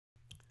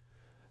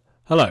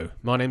Hello,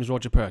 my name is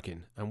Roger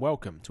Perkin, and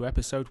welcome to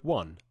episode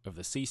 1 of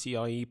the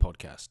CCIE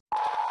podcast.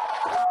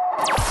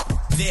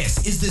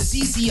 This is the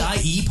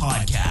CCIE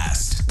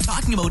podcast,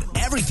 talking about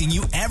everything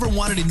you ever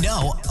wanted to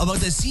know about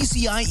the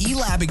CCIE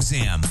lab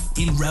exam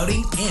in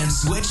routing and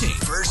switching,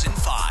 version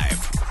 5.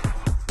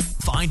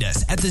 Find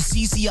us at the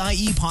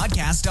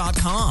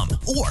CCIEpodcast.com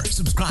or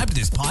subscribe to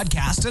this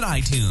podcast at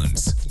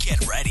iTunes.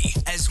 Get ready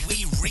as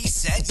we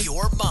reset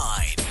your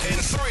mind. In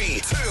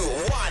 3, 2,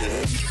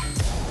 1.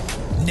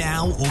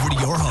 Now, over to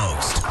your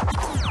host,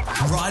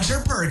 Roger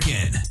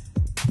Perkin.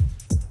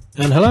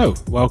 And hello,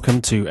 welcome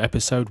to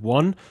episode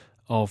 1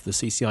 of the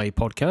CCIE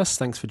podcast.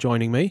 Thanks for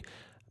joining me.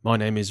 My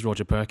name is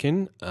Roger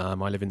Perkin. I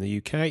live in the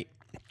UK,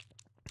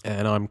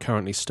 and I'm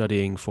currently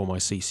studying for my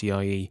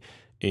CCIE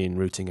in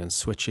routing and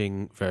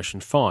switching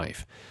version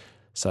 5.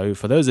 So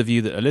for those of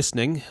you that are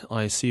listening,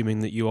 I'm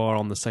assuming that you are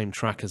on the same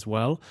track as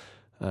well,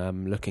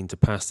 looking to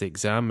pass the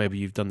exam. Maybe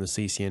you've done the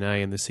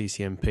CCNA and the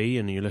CCNP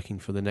and you're looking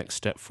for the next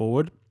step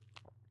forward.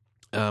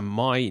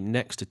 My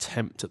next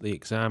attempt at the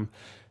exam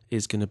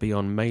is going to be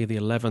on May the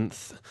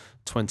 11th,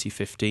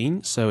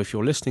 2015. So if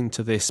you're listening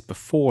to this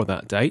before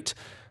that date,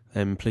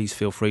 then please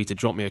feel free to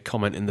drop me a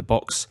comment in the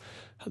box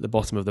at the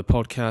bottom of the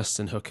podcast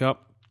and hook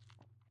up.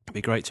 It'd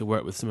be great to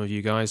work with some of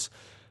you guys.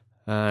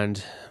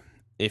 And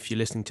if you're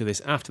listening to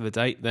this after the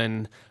date,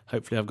 then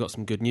hopefully I've got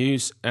some good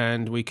news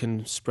and we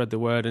can spread the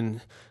word and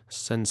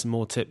send some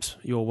more tips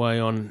your way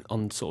on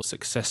sort of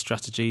success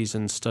strategies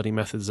and study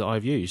methods that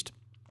I've used.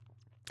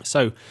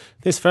 So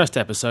this first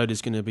episode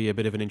is going to be a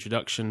bit of an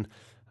introduction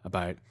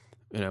about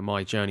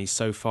my journey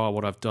so far,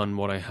 what I've done,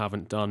 what I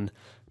haven't done,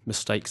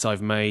 mistakes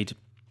I've made,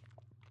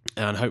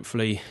 and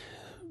hopefully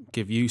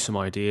give you some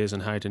ideas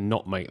on how to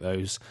not make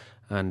those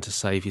and to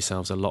save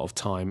yourselves a lot of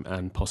time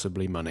and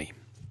possibly money.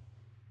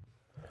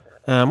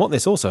 What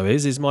this also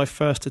is my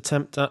first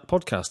attempt at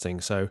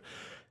podcasting, so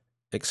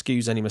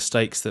excuse any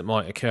mistakes that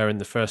might occur in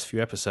the first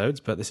few episodes,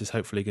 but this is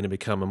hopefully going to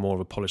become more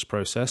of a polished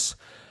process.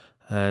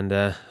 And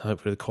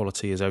hopefully the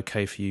quality is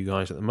okay for you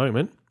guys at the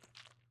moment.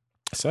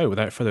 So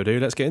without further ado,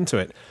 let's get into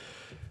it.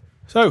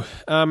 So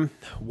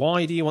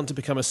why do you want to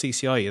become a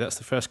CCIE? That's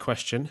the first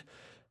question.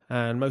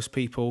 And most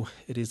people,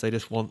 they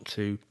just want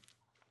to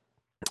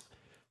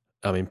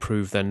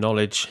improve their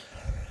knowledge,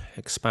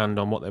 expand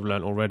on what they've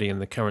learned already in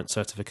the current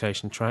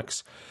certification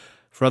tracks.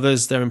 For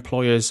others, their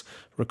employers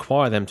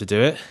require them to do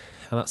it.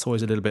 And that's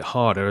always a little bit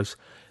harder as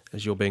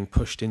you're being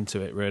pushed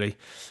into it, really.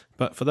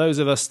 But for those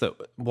of us that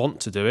want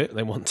to do it,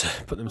 they want to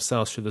put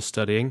themselves through the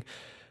studying,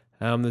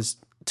 there's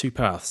two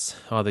paths.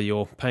 Either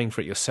you're paying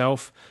for it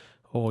yourself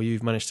or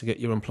you've managed to get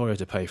your employer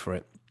to pay for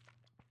it.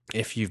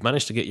 If you've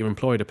managed to get your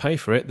employer to pay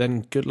for it,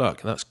 then good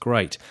luck. That's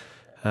great.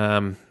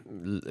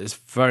 It's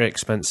very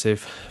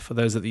expensive. For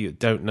those of you that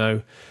don't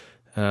know,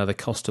 the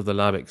cost of the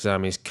lab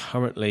exam is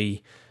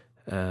currently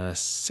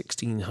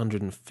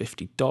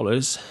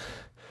 $1,650.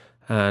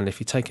 And if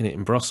you're taking it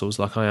in Brussels,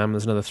 like I am,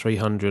 there's another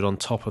 $300 on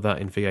top of that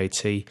in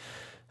VAT.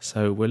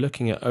 So we're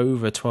looking at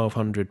over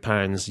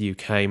 £1,200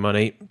 UK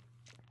money.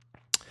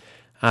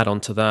 Add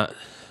on to that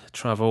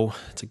travel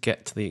to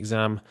get to the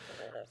exam,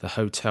 the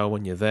hotel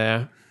when you're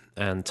there,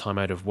 and time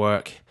out of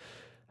work.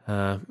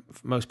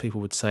 Most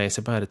people would say it's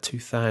about a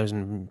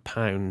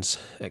 £2,000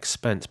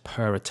 expense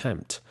per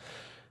attempt.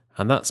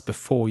 And that's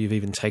before you've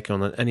even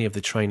taken on any of the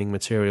training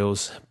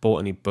materials, bought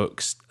any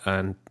books,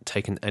 and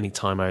taken any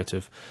time out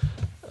of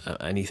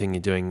anything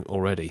you're doing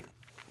already.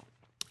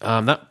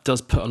 That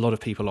does put a lot of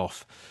people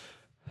off.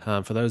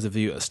 For those of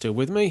you that are still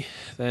with me,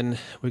 then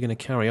we're going to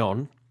carry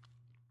on.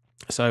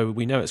 So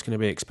we know it's going to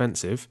be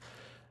expensive,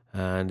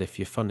 and if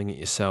you're funding it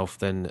yourself,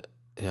 then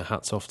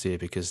hats off to you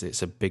because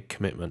it's a big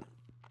commitment.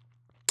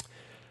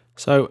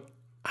 So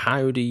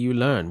how do you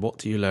learn? What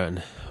do you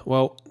learn?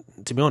 Well,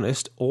 to be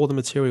honest, all the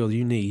material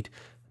you need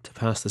to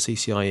pass the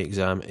CCIE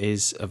exam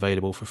is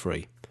available for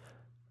free.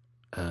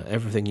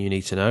 Everything you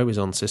need to know is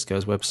on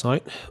Cisco's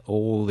website.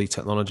 All the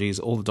technologies,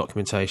 all the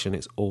documentation,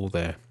 it's all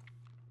there.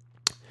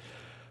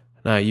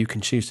 Now, you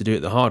can choose to do it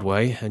the hard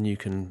way, and you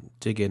can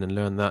dig in and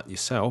learn that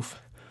yourself,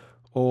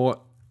 or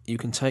you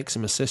can take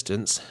some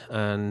assistance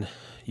and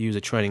use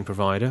a training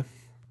provider.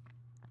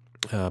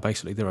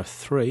 Basically, there are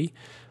three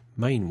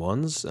main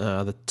ones.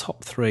 The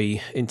top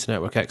three,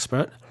 Internet Network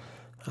Expert,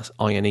 that's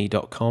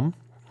ine.com.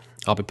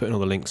 I'll be putting all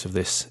the links of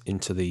this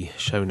into the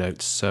show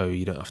notes so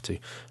you don't have to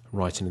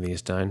write any of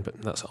these down, but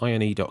that's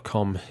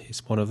ine.com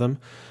is one of them.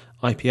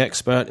 IP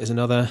Expert is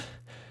another,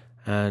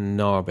 and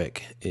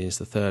Narbic is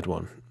the third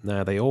one.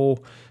 Now, they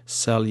all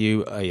sell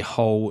you a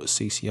whole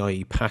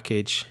CCIE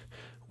package,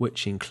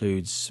 which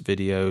includes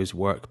videos,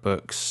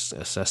 workbooks,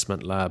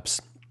 assessment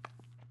labs,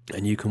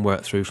 and you can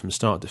work through from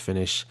start to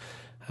finish,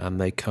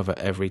 and they cover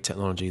every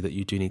technology that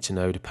you do need to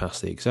know to pass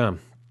the exam.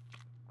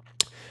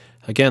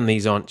 Again,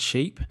 these aren't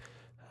cheap.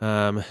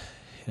 A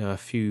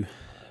few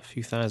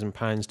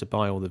 £1,000s to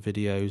buy all the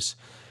videos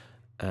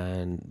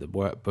and the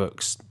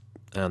workbooks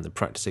and the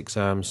practice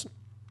exams.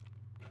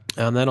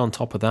 And then on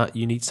top of that,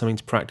 you need something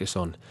to practice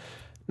on.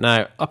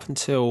 Now, up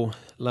until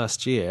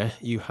last year,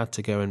 you had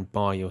to go and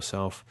buy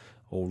yourself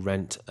or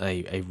rent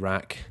a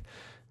rack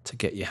to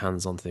get your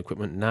hands onto the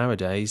equipment.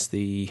 Nowadays,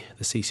 the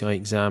CCIE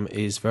exam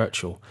is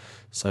virtual.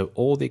 So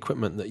all the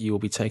equipment that you will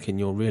be taking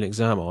your real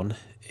exam on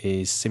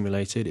is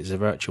simulated, it's a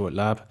virtual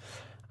lab,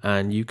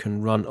 and you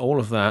can run all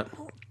of that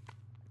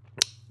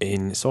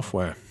in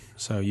software.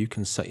 So you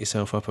can set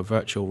yourself up a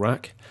virtual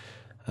rack.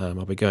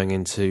 I'll be going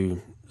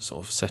into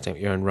sort of setting up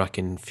your own rack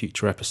in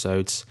future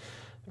episodes,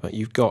 but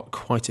you've got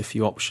quite a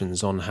few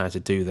options on how to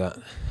do that.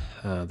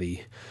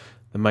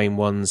 The main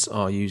ones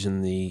are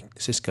using the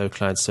Cisco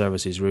Cloud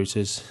Services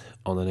routers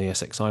on an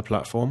ESXi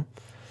platform.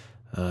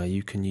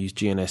 You can use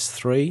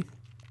GNS3,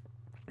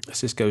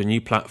 Cisco's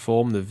new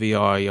platform, the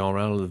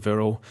VIRL, the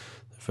Viral,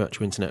 the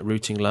Virtual Internet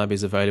Routing Lab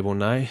is available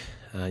now.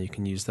 You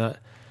can use that.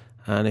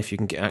 And if you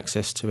can get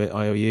access to it,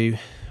 IOU,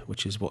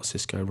 which is what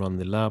Cisco run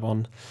the lab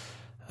on,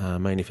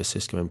 mainly for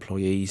Cisco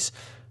employees.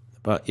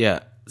 But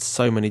yeah,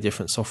 so many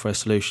different software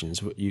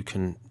solutions that you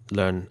can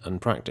learn and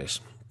practice.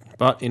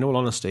 But in all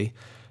honesty,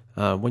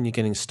 when you're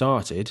getting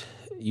started,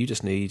 you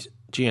just need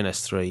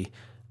GNS3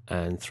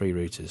 and 3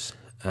 routers.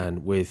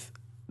 And with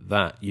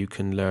that, you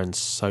can learn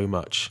so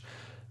much.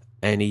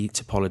 Any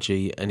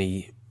topology,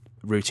 any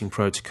routing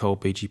protocol,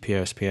 BGP,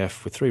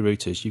 SPF, with 3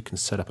 routers, you can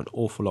set up an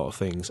awful lot of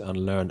things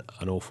and learn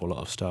an awful lot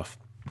of stuff.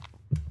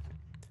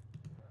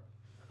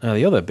 Now,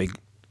 the other big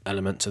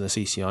element to the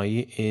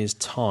CCIE is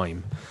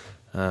time.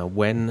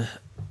 When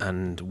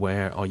and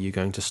where are you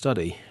going to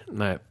study?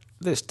 Now,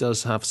 this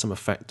does have some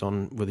effect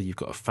on whether you've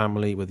got a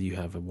family, whether you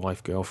have a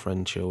wife,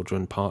 girlfriend,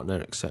 children, partner,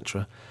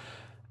 etc.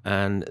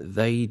 And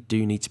they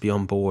do need to be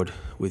on board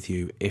with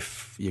you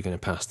if you're going to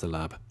pass the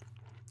lab.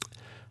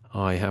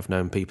 I have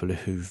known people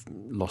who've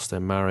lost their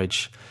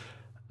marriage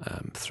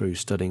through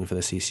studying for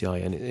the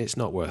CCIE, and it's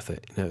not worth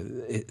it.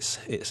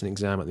 It's an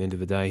exam at the end of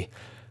the day,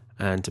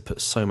 and to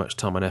put so much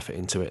time and effort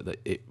into it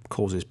that it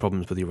causes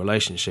problems with your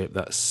relationship,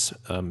 that's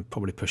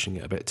probably pushing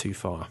it a bit too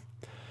far.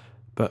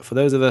 But for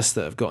those of us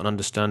that have got an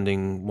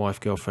understanding wife,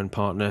 girlfriend,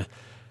 partner,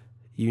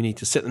 you need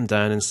to sit them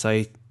down and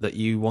say that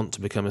you want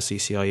to become a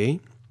CCIE,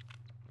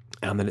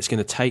 and that it's going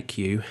to take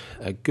you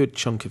a good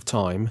chunk of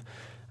time,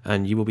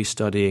 and you will be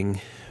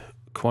studying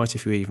quite a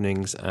few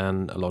evenings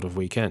and a lot of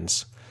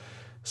weekends.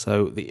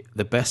 So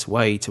the best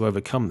way to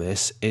overcome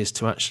this is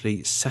to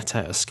actually set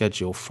out a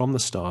schedule from the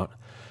start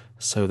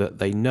so that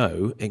they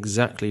know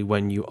exactly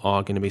when you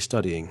are going to be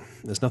studying.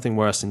 There's nothing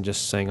worse than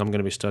just saying, I'm going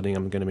to be studying,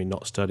 I'm going to be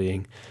not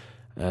studying,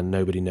 and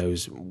nobody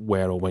knows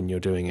where or when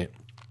you're doing it.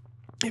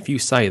 If you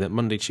say that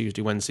Monday,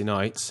 Tuesday, Wednesday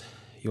nights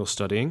you're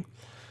studying,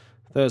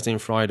 Thursday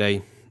and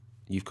Friday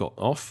you've got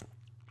off,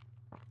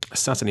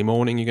 Saturday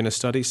morning you're going to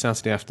study,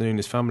 Saturday afternoon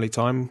is family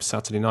time,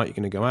 Saturday night you're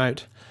going to go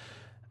out,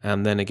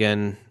 and then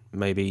again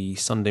maybe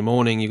Sunday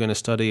morning you're going to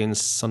study, and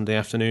Sunday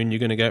afternoon you're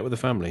going to go out with the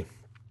family.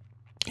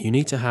 You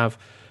need to have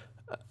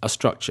a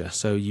structure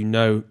so you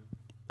know,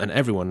 and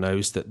everyone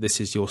knows, that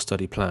this is your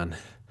study plan.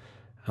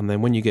 And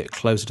then when you get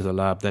closer to the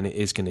lab, then it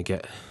is going to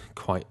get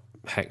quite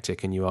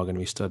hectic, and you are going to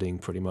be studying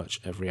pretty much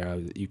every hour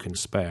that you can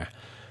spare.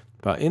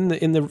 But in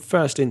the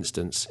first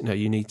instance,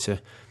 you need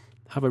to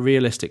have a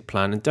realistic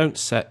plan, and don't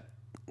set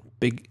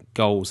big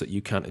goals that you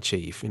can't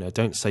achieve.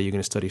 Don't say you're going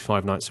to study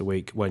 5 nights a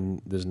week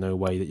when there's no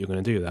way that you're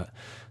going to do that.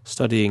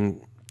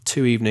 Studying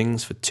 2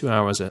 evenings for 2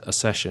 hours a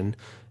session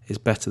is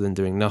better than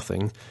doing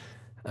nothing.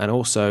 And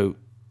also,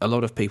 a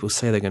lot of people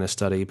say they're going to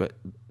study, but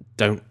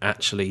don't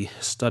actually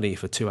study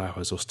for 2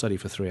 hours or study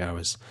for 3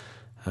 hours.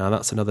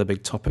 That's another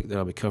big topic that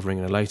I'll be covering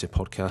in a later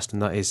podcast,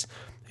 and that is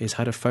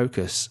how to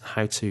focus,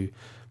 how to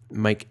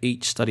make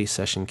each study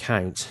session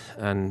count,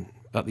 and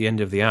at the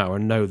end of the hour,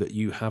 know that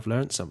you have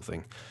learned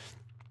something.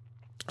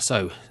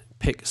 So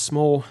pick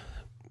small,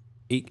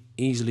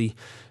 easily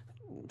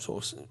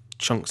sort of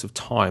chunks of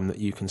time that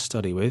you can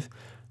study with.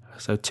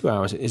 So 2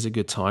 hours is a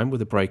good time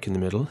with a break in the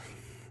middle.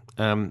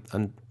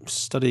 And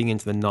studying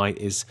into the night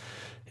is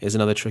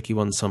another tricky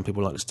one. Some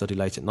people like to study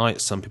late at night.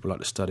 Some people like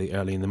to study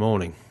early in the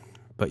morning.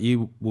 But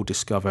you will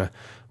discover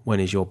when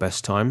is your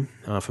best time.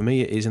 For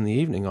me, it is in the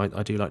evening.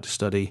 I do like to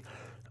study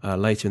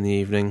later in the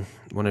evening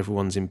when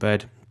everyone's in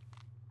bed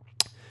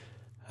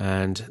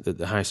and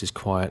the house is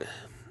quiet.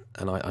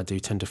 And I do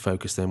tend to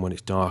focus then when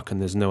it's dark and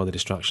there's no other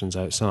distractions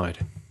outside.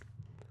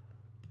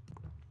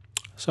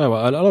 So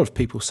a lot of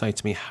people say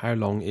to me, how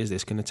long is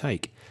this going to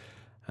take?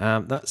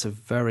 That's a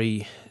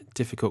very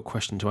difficult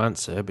question to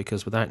answer,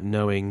 because without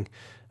knowing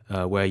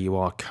where you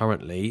are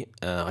currently,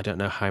 I don't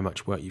know how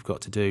much work you've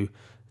got to do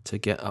to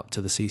get up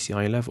to the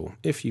CCIE level.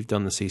 If you've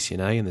done the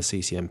CCNA and the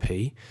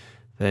CCNP,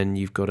 then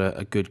you've got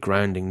a good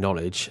grounding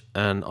knowledge,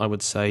 and I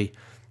would say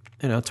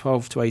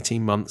 12 to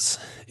 18 months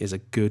is a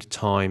good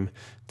time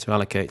to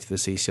allocate to the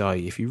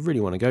CCIE. If you really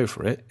want to go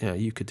for it,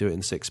 you could do it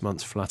in 6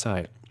 months flat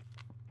out.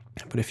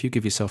 But if you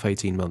give yourself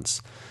 18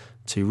 months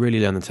to really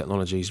learn the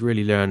technologies,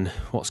 really learn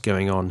what's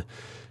going on,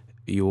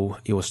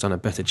 you'll stand a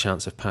better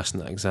chance of passing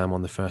that exam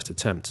on the first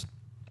attempt.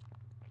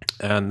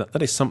 And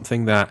that is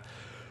something that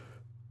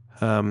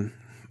a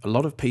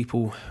lot of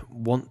people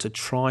want to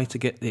try to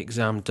get the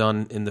exam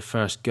done in the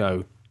first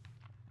go,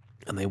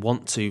 and they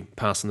want to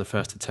pass on the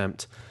first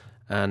attempt,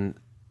 and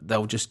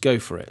they'll just go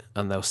for it,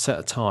 and they'll set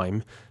a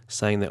time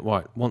saying that,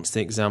 right, once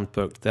the exam's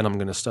booked, then I'm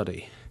going to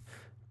study.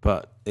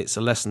 But it's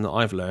a lesson that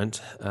I've learned,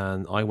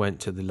 and I went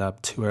to the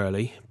lab too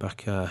early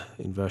back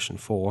in version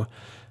 4,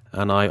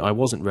 and I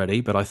wasn't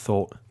ready, but I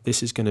thought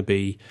this is going to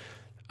be,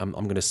 I'm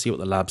going to see what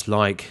the lab's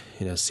like,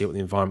 see what the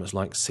environment's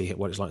like, see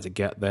what it's like to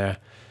get there.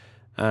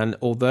 And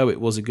although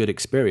it was a good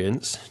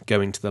experience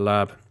going to the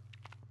lab,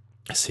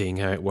 seeing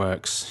how it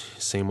works,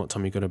 seeing what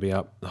time you're going to be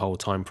up, the whole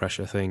time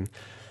pressure thing,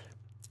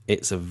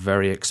 it's a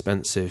very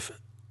expensive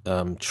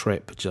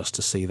trip just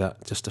to see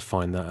that, just to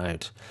find that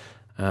out.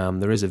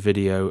 There is a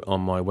video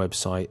on my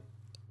website,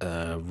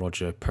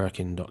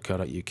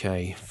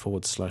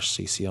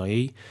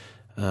 rogerperkin.co.uk/CCIE,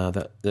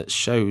 that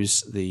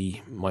shows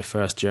my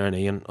first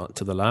journey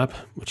to the lab,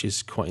 which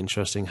is quite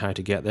interesting how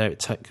to get there. It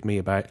took me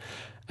about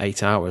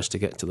 8 hours to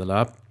get to the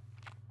lab.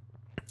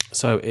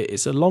 So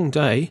it's a long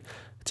day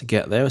to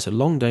get there. It's a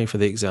long day for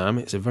the exam.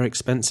 It's a very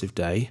expensive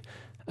day.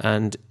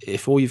 And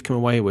if all you've come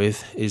away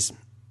with is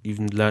you've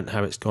learnt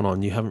how it's gone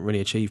on, you haven't really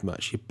achieved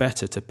much. You're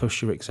better to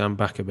push your exam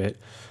back a bit,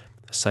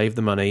 save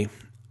the money,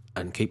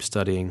 and keep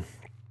studying.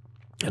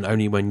 And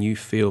only when you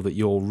feel that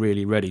you're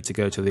really ready to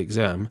go to the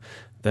exam,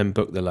 then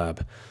book the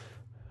lab.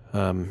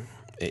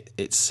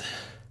 It's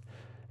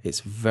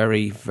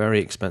very,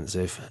 very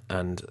expensive,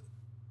 and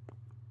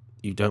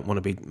you don't want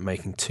to be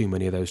making too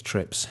many of those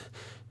trips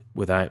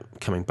without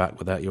coming back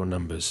without your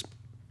numbers.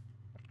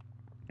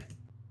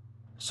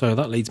 So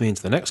that leads me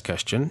into the next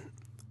question.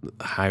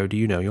 How do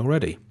you know you're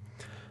ready?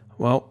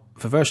 Well,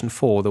 for version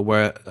 4, there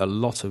were a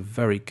lot of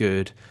very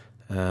good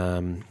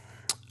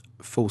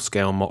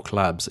full-scale mock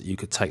labs that you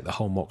could take the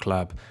whole mock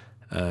lab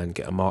and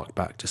get a mark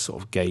back to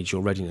sort of gauge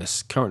your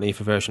readiness. Currently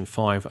for version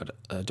 5,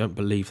 I don't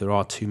believe there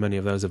are too many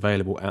of those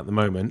available at the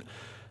moment.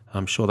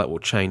 I'm sure that will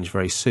change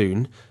very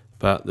soon,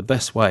 but the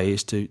best way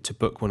is to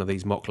book one of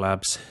these mock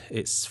labs.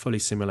 It's fully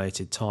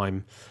simulated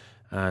time,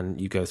 and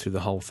you go through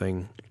the whole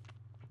thing.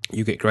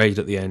 You get graded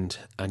at the end,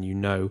 and you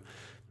know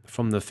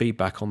from the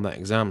feedback on that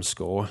exam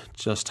score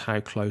just how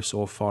close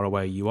or far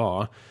away you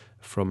are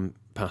from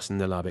passing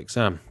the lab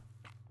exam.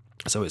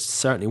 So it's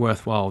certainly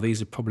worthwhile.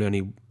 These are probably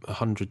only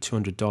 $100,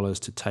 $200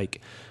 to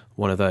take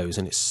one of those,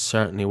 and it's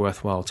certainly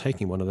worthwhile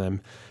taking one of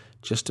them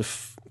just to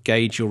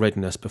gauge your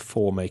readiness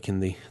before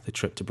making the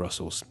trip to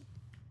Brussels.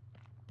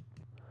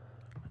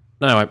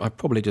 Now, I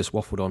probably just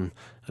waffled on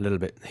a little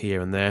bit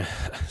here and there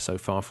so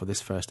far for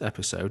this first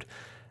episode,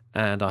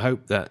 and I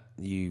hope that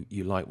you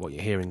like what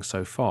you're hearing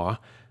so far,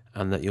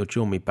 and that you'll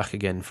join me back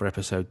again for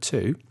episode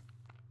 2.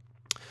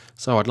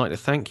 So I'd like to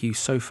thank you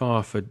so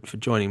far for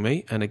joining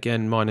me. And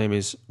again, my name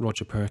is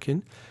Roger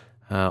Perkin.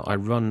 I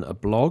run a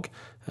blog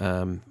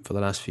for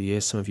the last few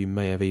years. Some of you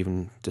may have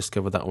even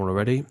discovered that one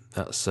already.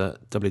 That's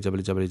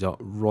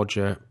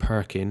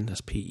www.rogerperkin,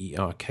 that's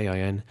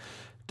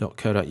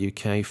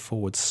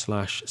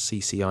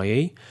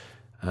perkin.co.uk/CCIE.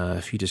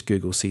 If you just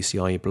Google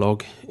CCIE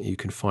blog, you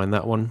can find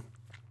that one.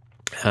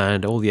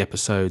 And all the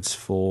episodes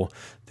for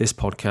this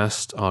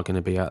podcast are going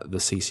to be at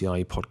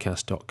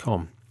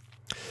thecciepodcast.com.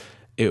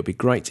 It would be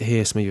great to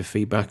hear some of your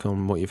feedback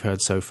on what you've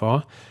heard so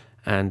far.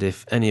 And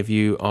if any of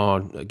you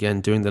are,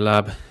 again, doing the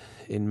lab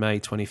in May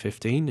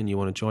 2015 and you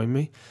want to join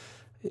me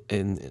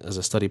as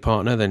a study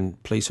partner, then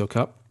please hook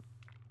up.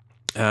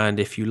 And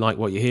if you like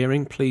what you're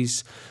hearing,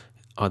 please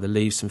either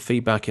leave some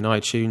feedback in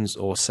iTunes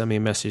or send me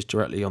a message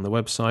directly on the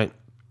website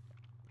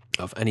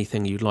of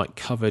anything you'd like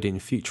covered in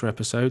future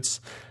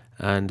episodes.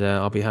 And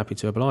I'll be happy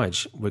to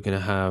oblige. We're going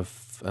to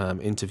have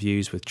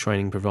interviews with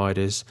training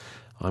providers.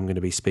 I'm going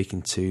to be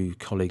speaking to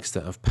colleagues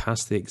that have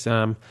passed the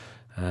exam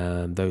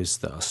and those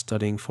that are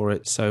studying for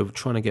it. So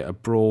trying to get a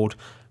broad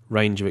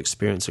range of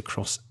experience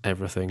across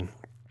everything,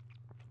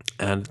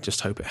 and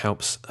just hope it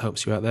helps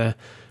you out there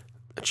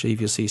achieve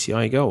your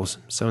CCIE goals.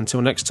 So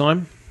until next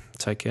time,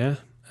 take care,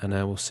 and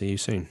we'll see you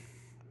soon.